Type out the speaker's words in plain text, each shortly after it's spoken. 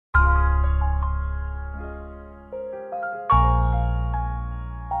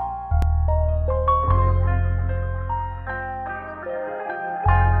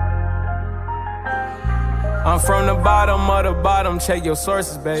from the bottom of the bottom, check your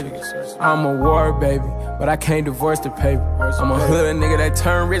sources, baby. I'm a war, baby, but I can't divorce the paper. I'm a hood nigga that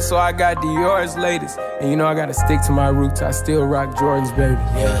turned rich, so I got Dior's latest. And you know I gotta stick to my roots, I still rock Jordans, baby.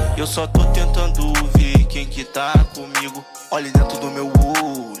 Eu só tô tentando ver quem que tá comigo. Olha dentro do meu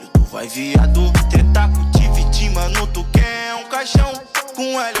olho, tu vai viado. Tretar com o Tivityn, mano, tu quer um caixão.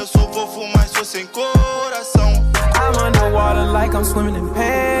 Com ela eu sou fofo, mas sou sem coração. I'm underwater like I'm swimming in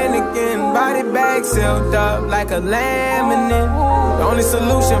panicking. Body bag sealed up like a laminate. The only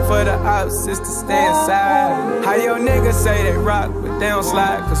solution for the ops is to stay inside. How your niggas say they rock, but they don't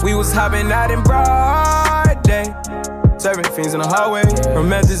slide. Cause we was hopping out in broad day, serving fiends in the hallway. From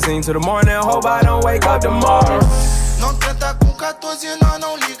Medellin to the morning, hope I don't wake up tomorrow. Não tenta com 14,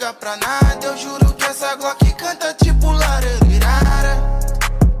 não liga pra nada. Eu juro que essa Glock canta tipo lararara.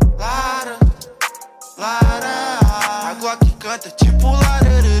 Lara, lara. A Glock canta tipo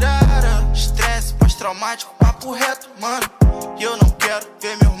lararara. Estresse pós-traumático, papo reto, mano. E eu não quero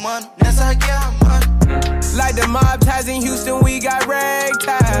ver meu mano nessa guerra, mano. Like the mob ties in Houston, we got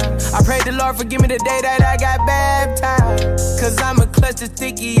ragtime. I pray the Lord forgive me the day that I got baptized. Cause I'm a clutch of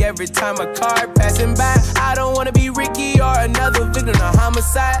sticky every time a car passing by. I don't wanna be Ricky or another victim of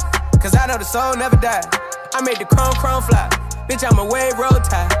homicide. Cause I know the soul never died. I made the chrome fly. Bitch, I'm a wave roll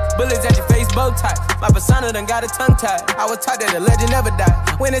tie. Bullets at your face, bow tie. My persona done got a tongue tied. I was taught that the legend never die.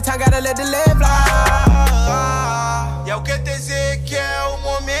 When the time gotta let the lead fly. E é o QTZ que é o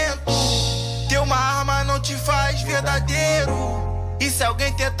momento. Ter uma arma não te faz verdadeiro. E se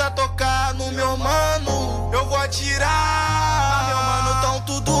alguém tentar tocar no meu mano, eu vou atirar. Meu mano tão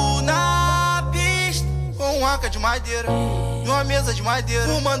tudo na pista, com um AK de madeira e uma mesa de madeira,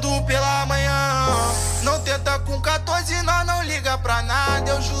 fumando pela manhã. Não tenta com 14, não liga pra nada.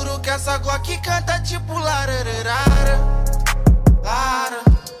 Eu juro que essa Glock canta tipo lararara. Lara,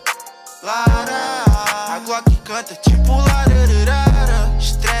 lara. A Glock canta tipo lararara.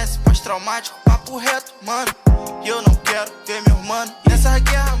 Estresse pós-traumático, papo reto, mano. E eu não quero ver meu mano nessa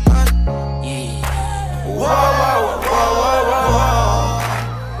guerra, mano. Whoa, whoa, whoa, whoa, whoa.